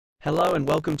Hello and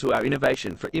welcome to our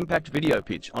Innovation for Impact video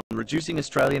pitch on reducing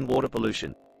Australian water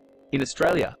pollution. In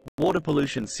Australia, water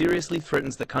pollution seriously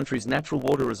threatens the country's natural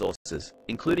water resources,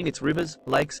 including its rivers,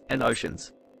 lakes, and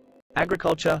oceans.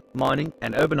 Agriculture, mining,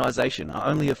 and urbanisation are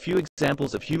only a few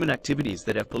examples of human activities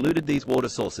that have polluted these water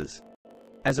sources.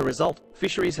 As a result,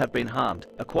 fisheries have been harmed,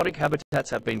 aquatic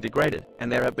habitats have been degraded,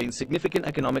 and there have been significant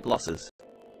economic losses.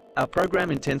 Our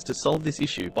program intends to solve this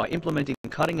issue by implementing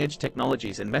cutting-edge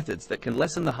technologies and methods that can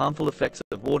lessen the harmful effects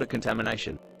of water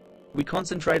contamination. We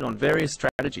concentrate on various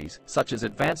strategies, such as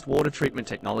advanced water treatment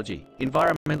technology,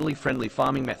 environmentally friendly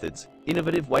farming methods,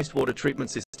 innovative wastewater treatment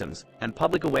systems, and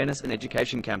public awareness and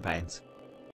education campaigns.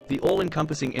 The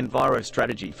all-encompassing Enviro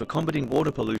strategy for combating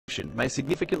water pollution may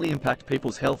significantly impact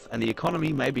people's health, and the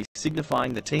economy may be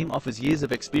signifying the team offers years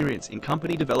of experience in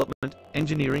company development,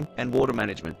 engineering, and water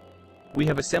management. We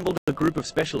have assembled a group of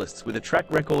specialists with a track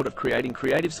record of creating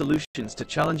creative solutions to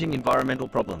challenging environmental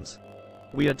problems.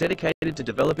 We are dedicated to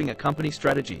developing a company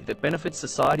strategy that benefits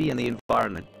society and the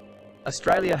environment.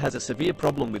 Australia has a severe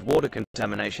problem with water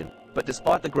contamination, but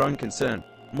despite the growing concern,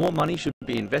 more money should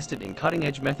be invested in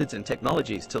cutting-edge methods and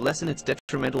technologies to lessen its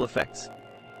detrimental effects.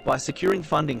 By securing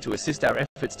funding to assist our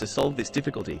efforts to solve this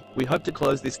difficulty, we hope to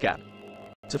close this gap.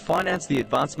 To finance the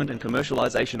advancement and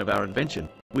commercialization of our invention,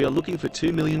 we are looking for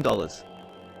 $2 million.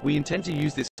 We intend to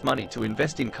use this money to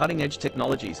invest in cutting-edge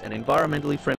technologies and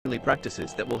environmentally friendly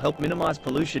practices that will help minimize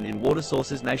pollution in water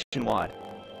sources nationwide.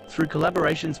 Through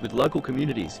collaborations with local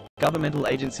communities, governmental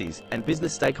agencies, and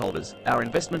business stakeholders, our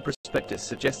investment prospectus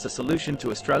suggests a solution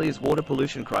to Australia's water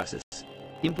pollution crisis.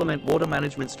 Implement water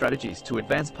management strategies to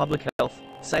advance public health,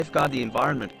 safeguard the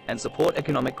environment, and support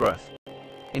economic growth.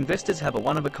 Investors have a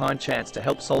one-of-a-kind chance to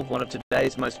help solve one of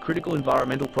today's most critical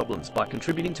environmental problems by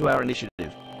contributing to our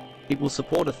initiative. It will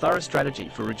support a thorough strategy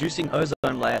for reducing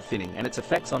ozone layer thinning and its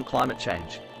effects on climate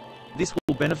change. This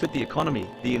will benefit the economy,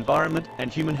 the environment, and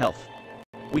human health.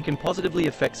 We can positively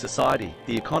affect society,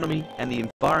 the economy, and the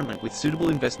environment with suitable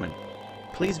investment.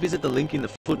 Please visit the link in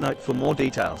the footnote for more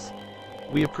details.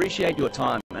 We appreciate your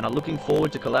time and are looking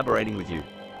forward to collaborating with you.